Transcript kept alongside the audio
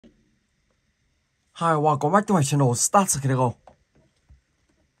Hi, welcome back to my channel. Start second ago.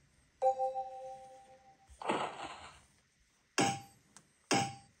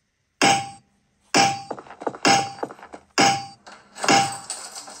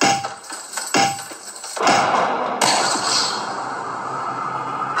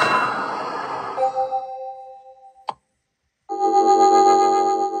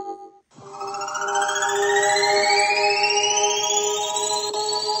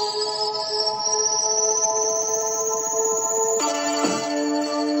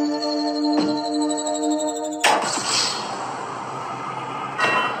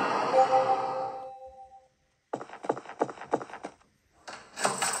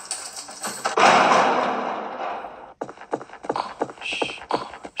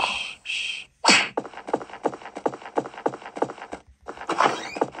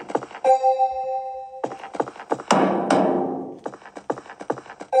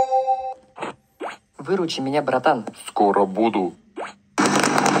 Выручи меня, братан. Скоро буду.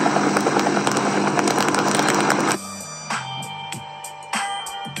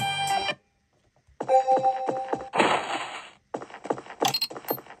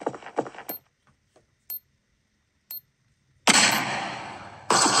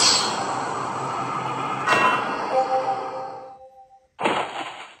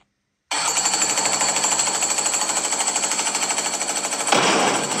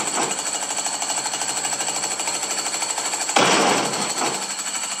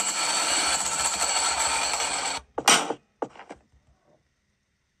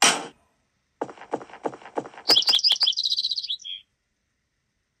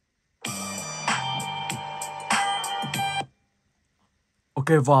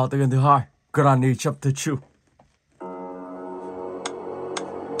 Ok, vào tới gần thứ hai, Granny Chapter 2.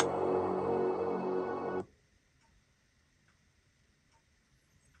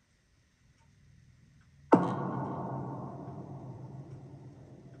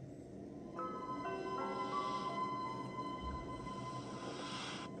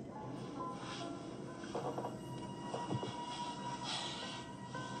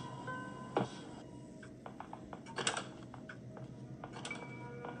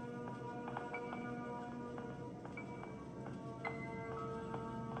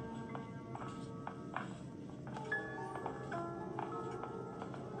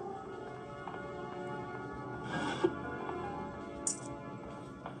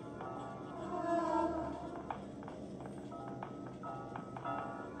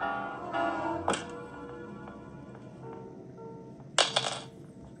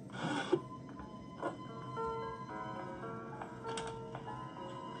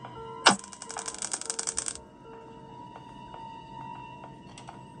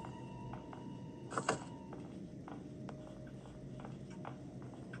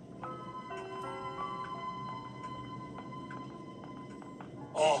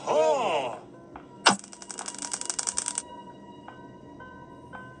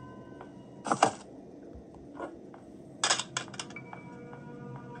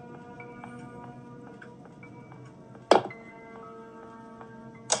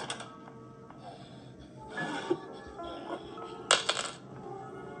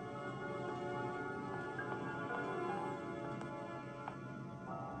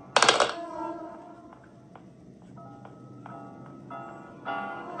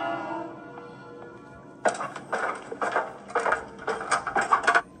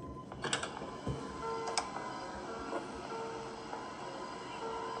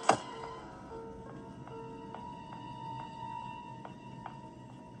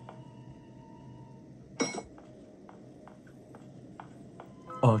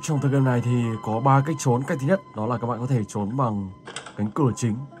 Ở trong tựa game này thì có 3 cách trốn. Cách thứ nhất đó là các bạn có thể trốn bằng cánh cửa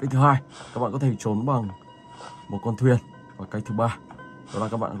chính. Cách thứ hai, các bạn có thể trốn bằng một con thuyền. Và cách thứ ba, đó là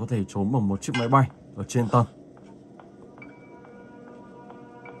các bạn có thể trốn bằng một chiếc máy bay ở trên tầng.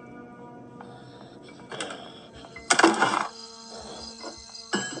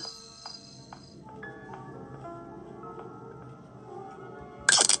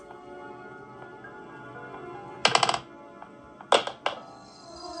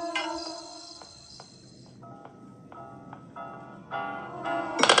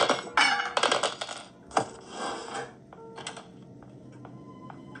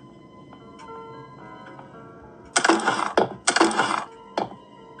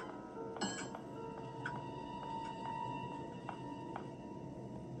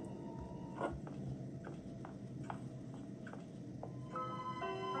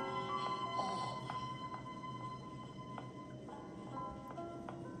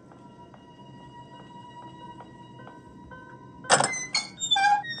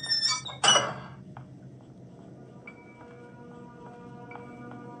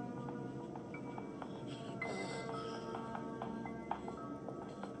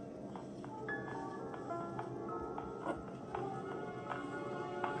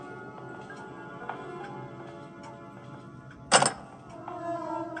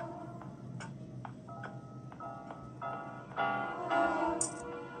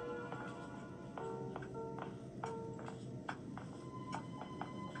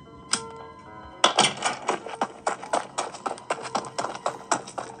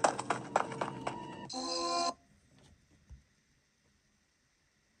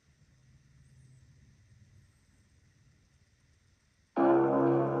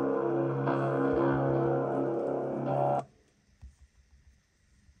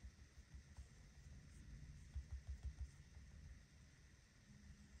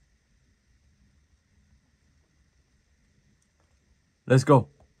 Let's go.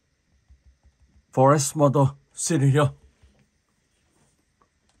 Forest Motor, sit in here.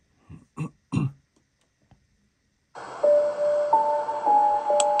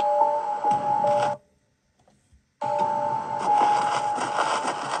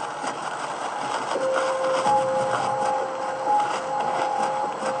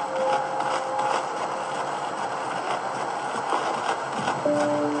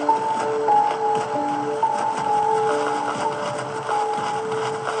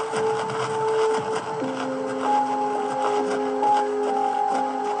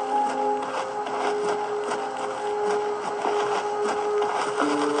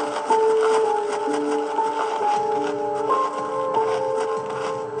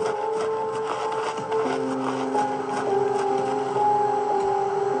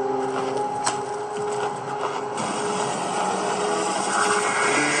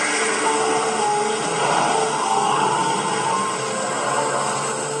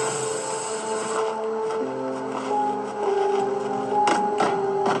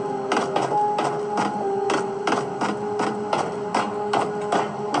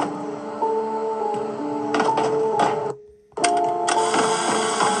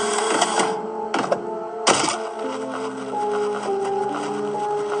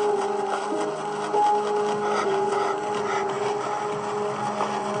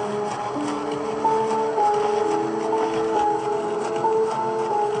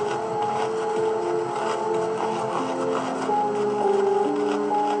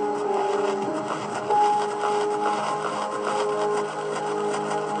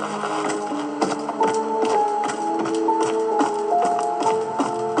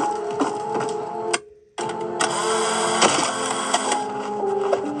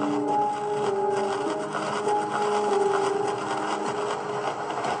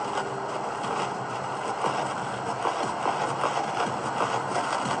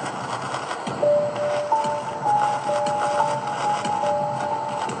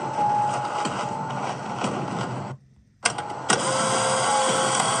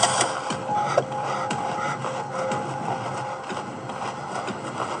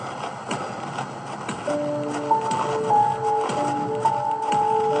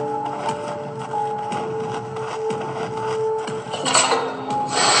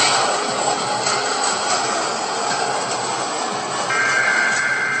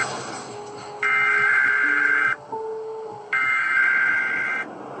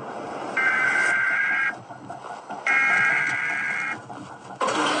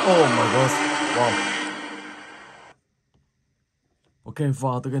 Oh my god. Wow. Ok,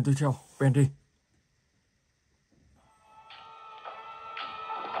 vào tựa game tiếp theo, Bendy.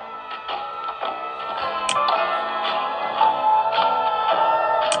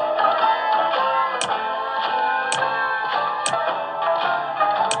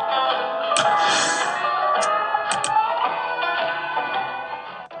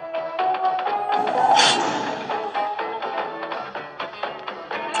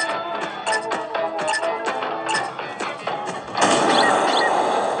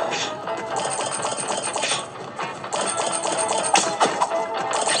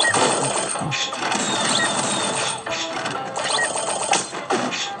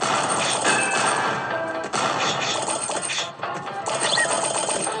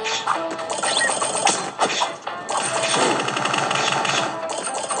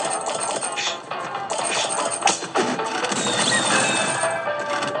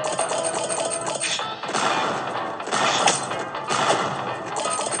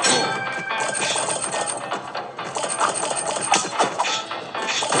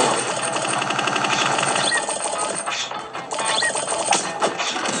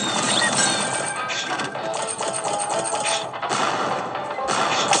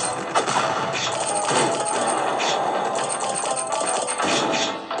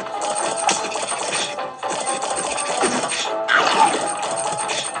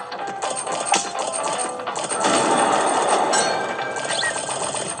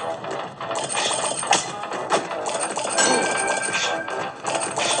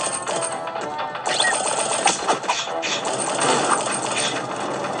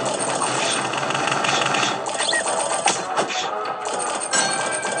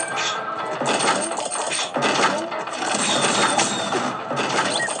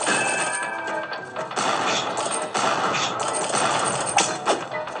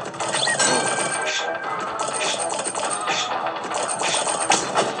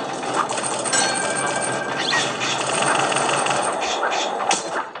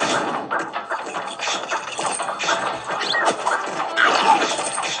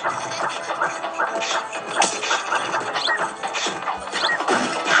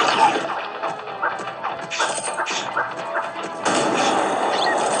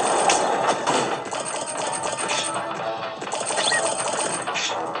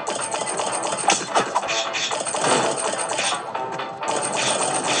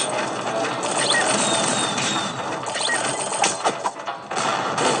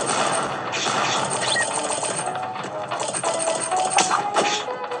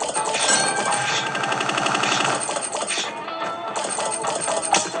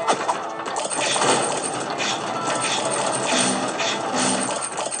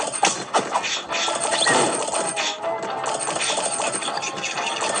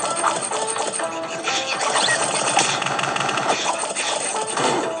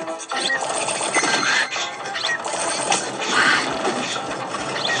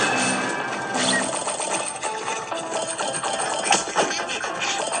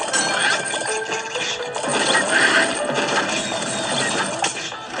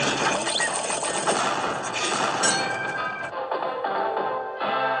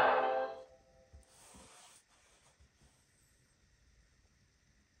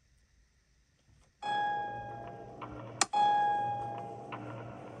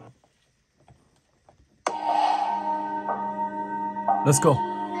 Let's go.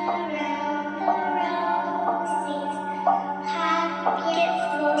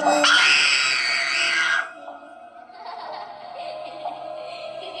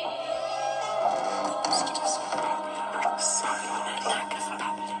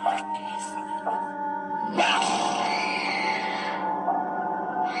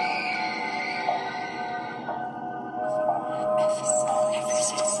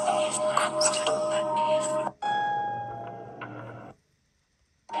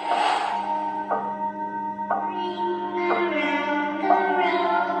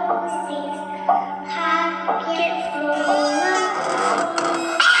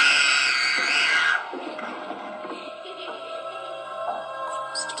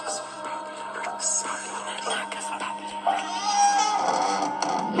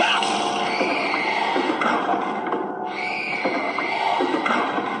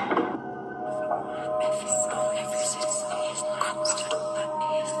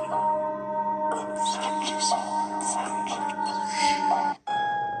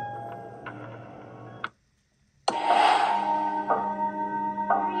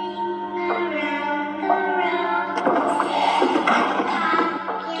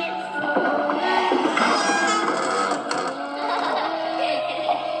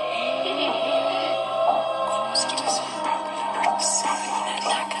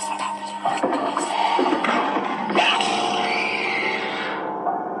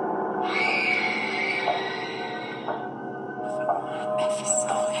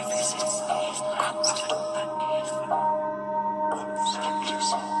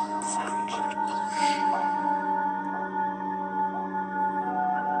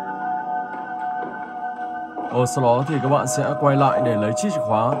 Sau đó thì các bạn sẽ quay lại để lấy chiếc chìa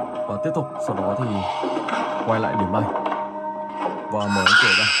khóa và tiếp tục. Sau đó thì quay lại điểm này và mở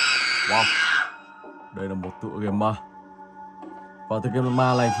cửa ra. Wow, đây là một tựa game ma. Và tựa game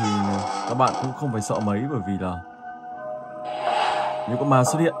ma này thì các bạn cũng không phải sợ mấy, bởi vì là nếu có ma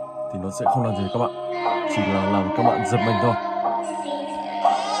xuất hiện thì nó sẽ không làm gì các bạn, chỉ là làm các bạn giật mình thôi.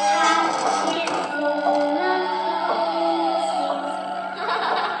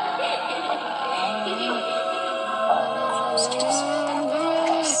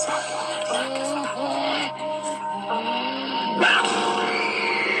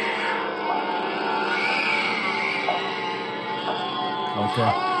 Ok.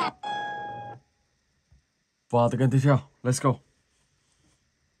 Và tựa game tiếp theo, let's go.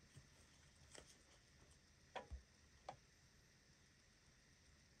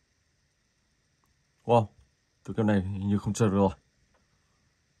 Wow, tựa game này hình như không chơi được rồi.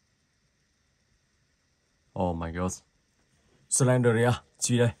 Oh my god. Slendrina,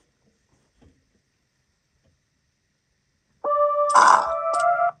 chi đây?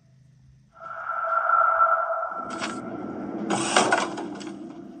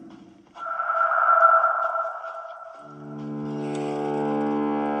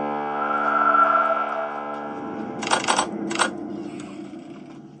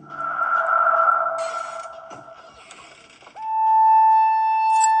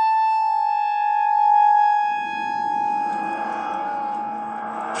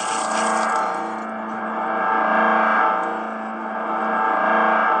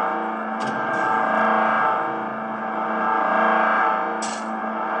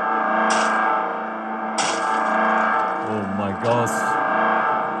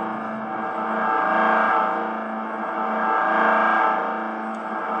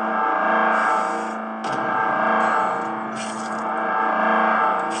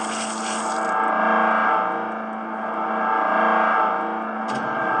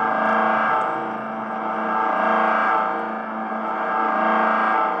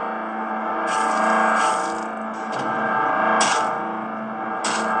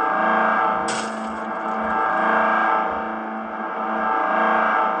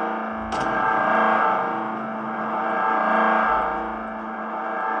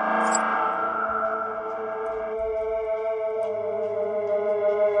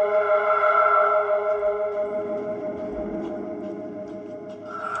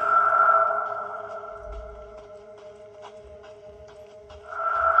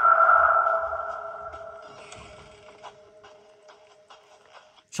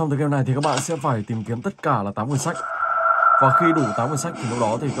 Trong tựa game này thì các bạn sẽ phải tìm kiếm tất cả là 8 quyển sách. Và khi đủ 8 quyển sách thì lúc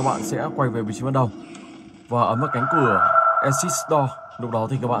đó thì các bạn sẽ quay về vị trí ban đầu và ấn vào cánh cửa Exit Door. Lúc đó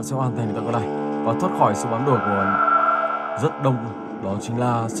thì các bạn sẽ hoàn thành được cái này và thoát khỏi sự bám đuổi của rất đông, đó chính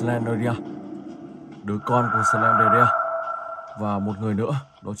là Slendrina, đứa con của Slendrina, và một người nữa,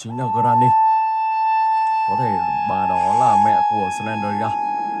 đó chính là Granny. Có thể bà đó là mẹ của Slendrina.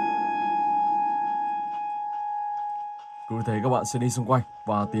 Cứ thế các bạn sẽ đi xung quanh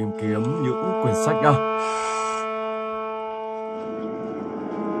và tìm kiếm những quyển sách nha.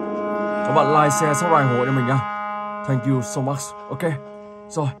 Các bạn like, share, subscribe ủng hộ cho mình nha. Thank you so much. Ok.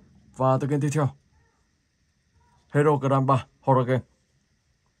 Rồi, và tựa game tiếp theo. Hero Grandpa Horror Game.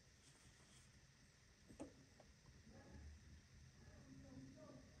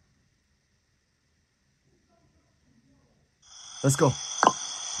 Let's go.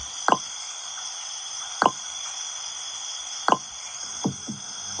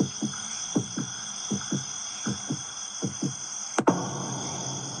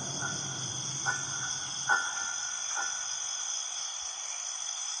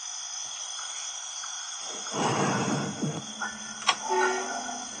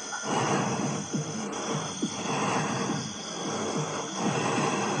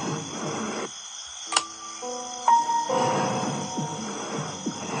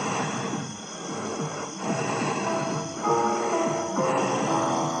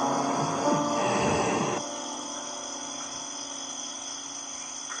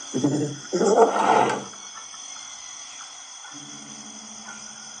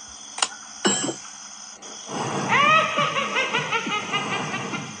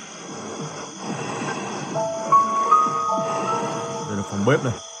 Đây là phòng bếp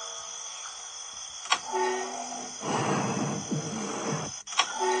này.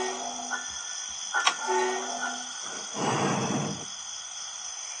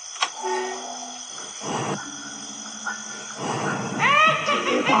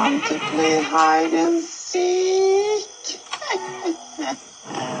 Want to play hide and seek?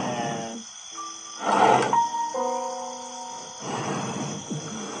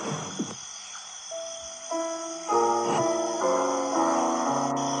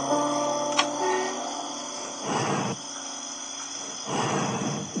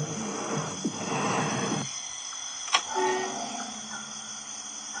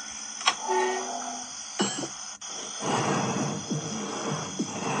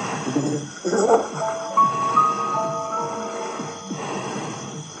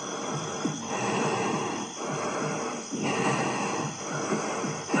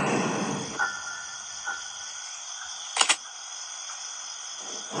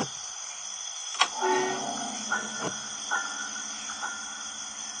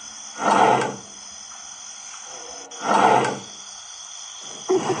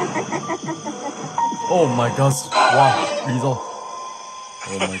 Oh my god. Wow, đi rồi.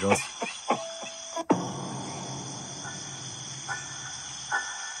 Oh my god.